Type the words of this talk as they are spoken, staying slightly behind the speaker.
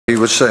he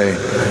was saying.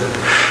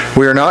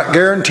 We are not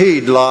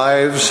guaranteed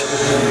lives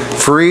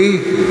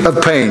free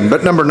of pain.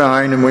 But number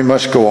 9, and we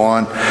must go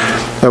on,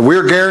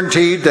 we're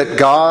guaranteed that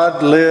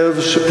God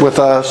lives with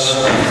us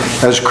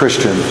as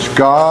Christians.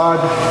 God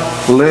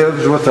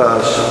lives with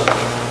us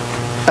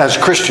as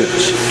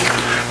Christians.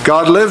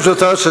 God lives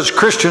with us as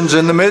Christians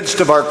in the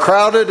midst of our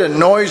crowded and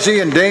noisy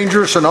and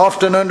dangerous and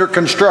often under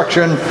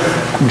construction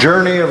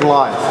journey of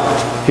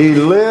life. He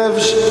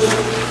lives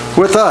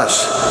with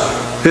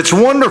us. It's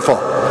wonderful.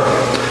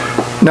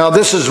 Now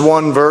this is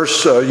one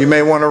verse, you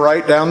may want to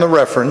write down the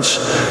reference.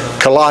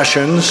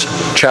 Colossians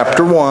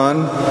chapter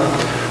 1,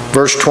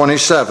 verse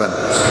 27.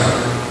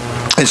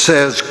 It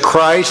says,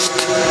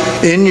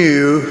 Christ in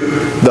you,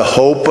 the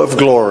hope of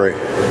glory.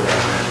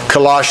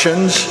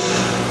 Colossians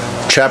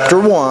chapter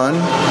 1,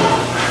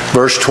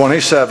 verse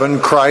 27,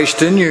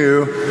 Christ in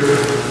you,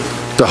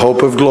 the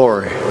hope of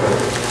glory.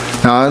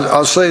 Now,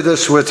 I'll say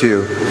this with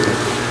you,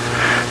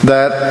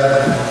 that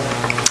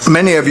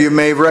many of you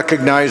may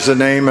recognize the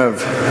name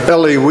of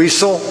Elie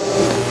Wiesel,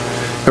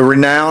 a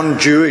renowned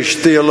Jewish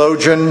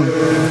theologian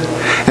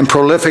and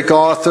prolific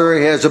author.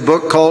 He has a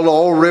book called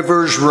All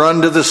Rivers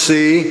Run to the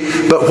Sea.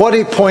 But what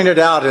he pointed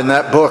out in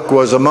that book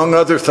was, among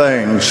other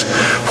things,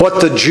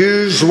 what the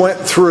Jews went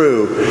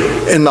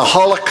through in the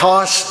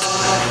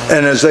Holocaust,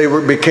 and as they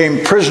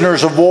became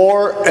prisoners of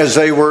war, as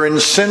they were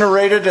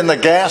incinerated in the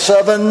gas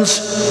ovens.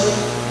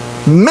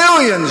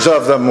 Millions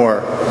of them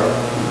were.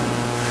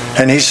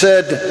 And he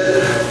said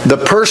the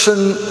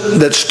person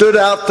that stood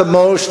out the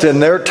most in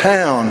their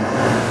town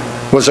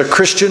was a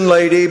Christian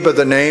lady by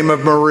the name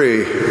of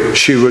Marie.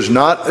 She was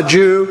not a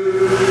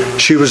Jew.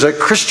 She was a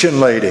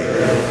Christian lady.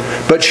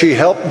 But she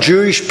helped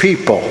Jewish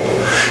people.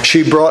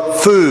 She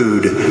brought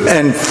food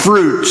and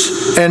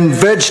fruits and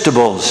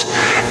vegetables.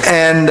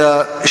 And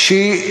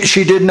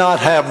she did not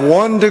have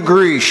 1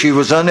 degree. She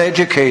was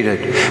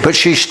uneducated. But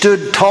she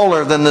stood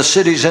taller than the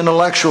city's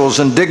intellectuals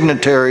and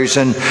dignitaries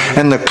and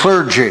the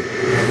clergy.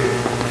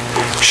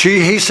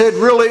 He said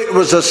really it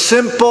was a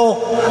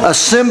simple,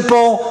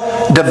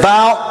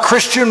 devout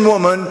Christian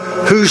woman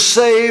who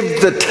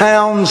saved the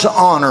town's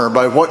honor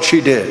by what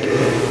she did.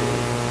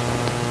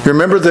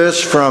 Remember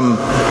this from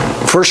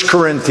 1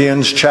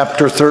 Corinthians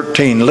chapter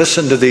 13.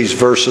 Listen to these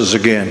verses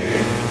again.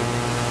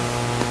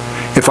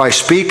 If I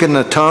speak in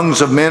the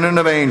tongues of men and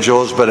of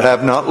angels, but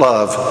have not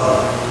love,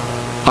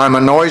 I'm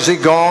a noisy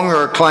gong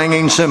or a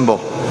clanging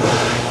cymbal.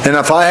 And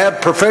if I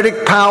have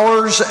prophetic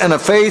powers and a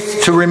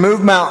faith to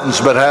remove mountains,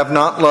 but have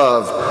not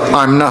love,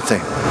 I'm nothing.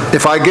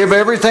 If I give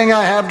everything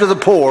I have to the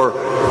poor,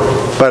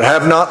 but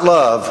have not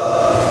love,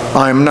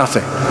 I'm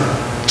nothing.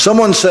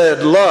 Someone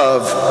said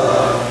love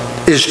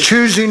is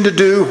choosing to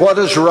do what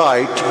is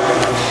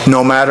right,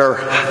 no matter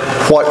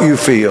what you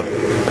feel.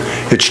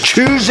 It's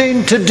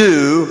choosing to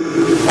do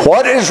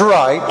what is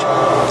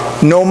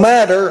right, no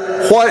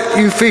matter what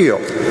you feel.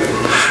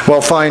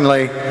 Well,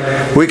 finally,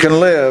 we can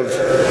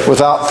live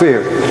without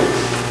fear.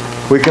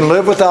 We can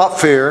live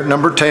without fear.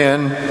 Number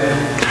 10,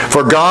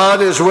 for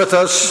God is with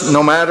us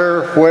no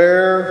matter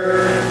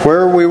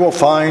where we will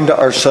find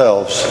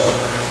ourselves.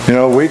 You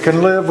know, we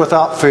can live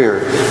without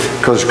fear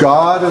because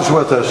God is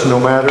with us no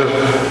matter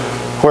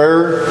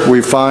where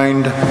we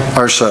find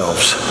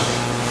ourselves.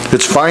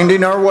 It's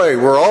finding our way.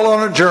 We're all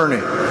on a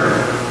journey.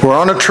 We're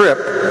on a trip.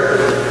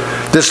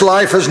 This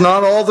life is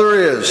not all there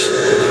is.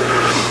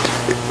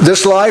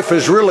 This life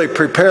is really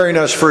preparing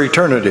us for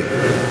eternity.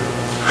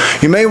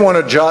 You may want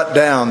to jot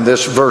down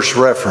this verse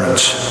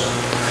reference.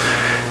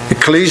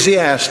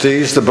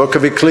 Ecclesiastes, the book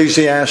of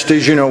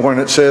Ecclesiastes, you know when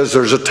it says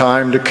there's a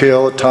time to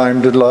kill, a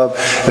time to love,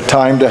 a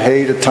time to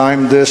hate, a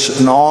time this,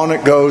 and on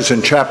it goes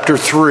in chapter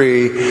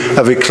 3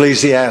 of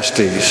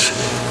Ecclesiastes.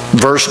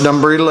 Verse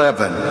number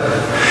 11.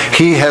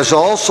 He has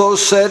also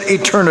set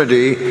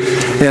eternity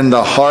in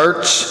the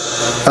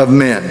hearts of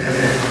men.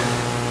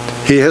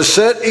 He has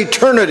set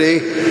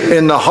eternity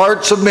in the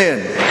hearts of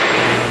men.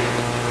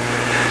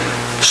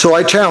 So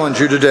I challenge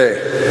you today,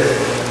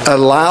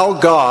 allow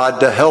God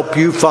to help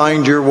you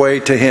find your way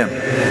to Him.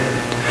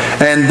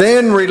 And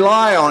then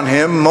rely on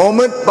Him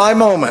moment by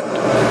moment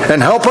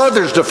and help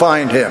others to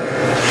find Him.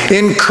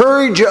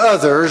 Encourage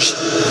others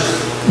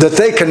that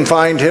they can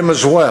find Him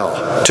as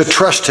well, to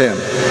trust Him.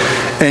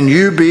 And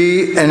you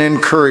be an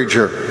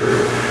encourager.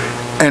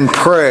 And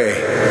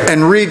pray.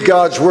 And read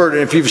God's Word.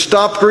 And if you've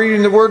stopped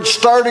reading the Word,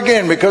 start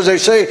again. Because they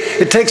say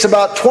it takes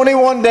about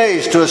 21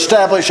 days to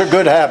establish a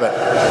good habit.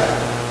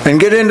 And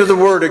get into the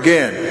Word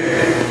again.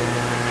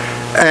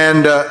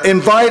 And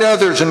invite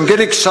others and get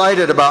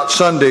excited about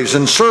Sundays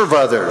and serve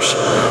others.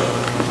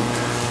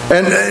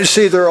 And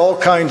see, there are all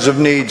kinds of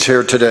needs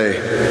here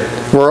today.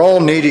 We're all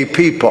needy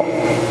people.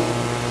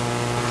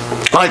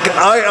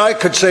 I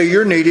could say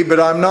you're needy, but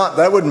I'm not.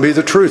 That wouldn't be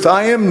the truth.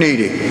 I am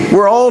needy.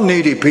 We're all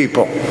needy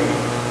people.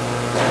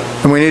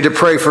 And we need to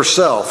pray for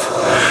self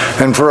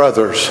and for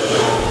others.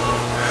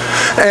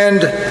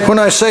 And when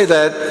I say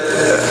that,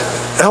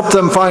 help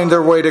them find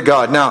their way to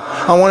God. Now,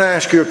 I want to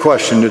ask you a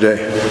question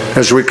today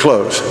as we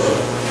close.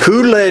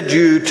 Who led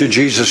you to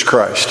Jesus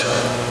Christ?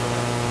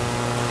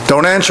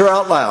 Don't answer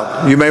out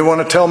loud. You may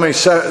want to tell me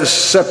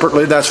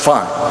separately, that's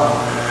fine.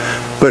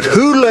 But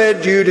who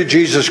led you to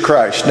Jesus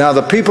Christ? Now,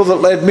 the people that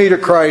led me to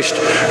Christ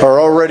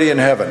are already in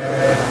heaven.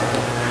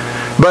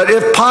 But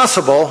if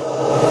possible,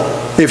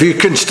 if you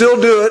can still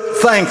do it,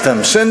 thank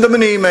them. Send them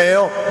an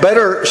email.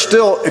 Better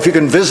still, if you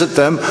can visit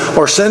them,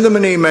 or send them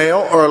an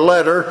email or a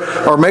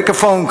letter, or make a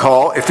phone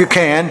call if you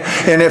can.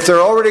 And if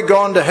they're already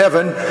gone to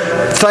heaven,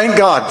 thank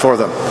God for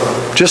them.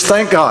 Just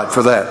thank God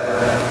for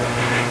that.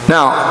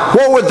 Now,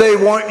 what would they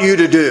want you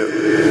to do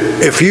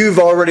if you've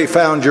already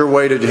found your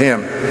way to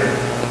Him?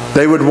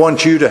 They would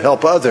want you to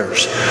help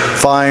others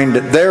find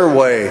their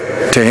way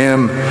to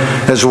Him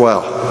as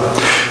well.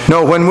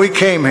 No, when we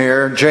came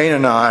here, Jane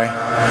and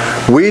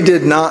I, we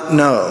did not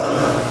know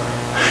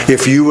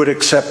if you would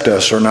accept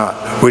us or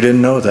not. We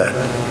didn't know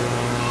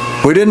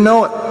that. We didn't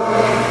know it.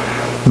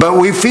 But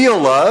we feel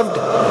loved,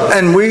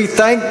 and we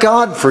thank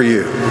God for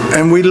you,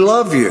 and we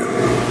love you.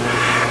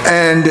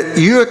 And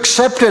you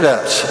accepted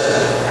us.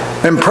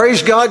 And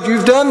praise God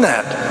you've done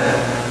that.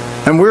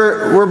 And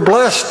we're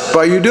blessed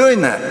by you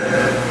doing that.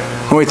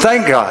 And we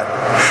thank God.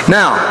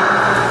 Now,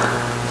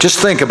 just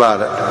think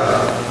about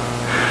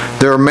it.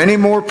 There are many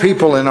more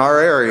people in our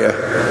area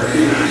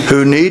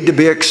who need to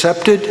be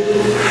accepted,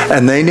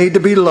 and they need to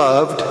be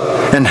loved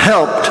and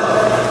helped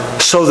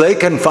so they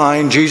can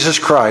find Jesus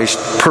Christ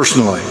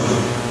personally.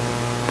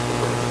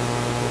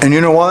 And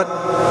you know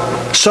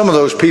what? Some of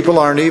those people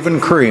aren't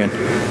even Korean.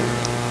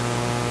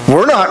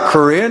 We're not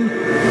Korean.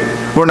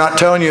 We're not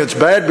telling you it's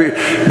bad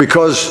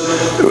because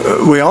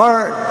we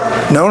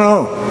aren't.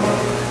 No.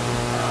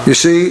 You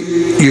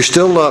see, you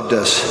still loved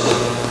us.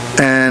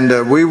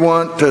 And we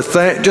want to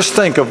just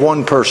think of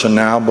one person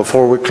now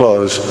before we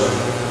close.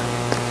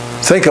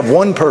 Think of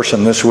one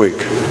person this week.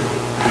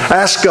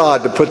 Ask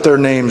God to put their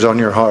names on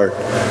your heart,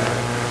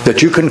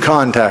 that you can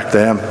contact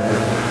them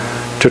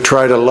to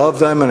try to love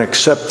them and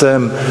accept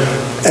them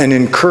and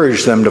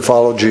encourage them to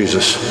follow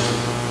Jesus.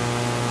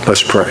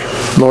 Let's pray.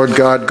 Lord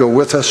God, go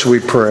with us, we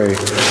pray.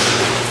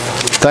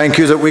 Thank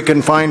you that we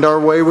can find our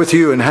way with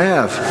you and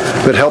have,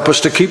 but help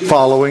us to keep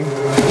following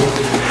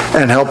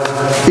and help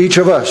each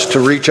of us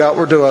to reach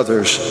outward to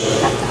others.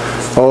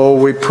 Oh,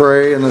 we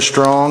pray in the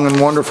strong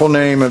and wonderful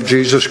name of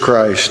Jesus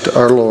Christ,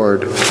 our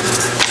Lord.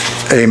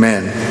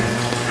 Amen.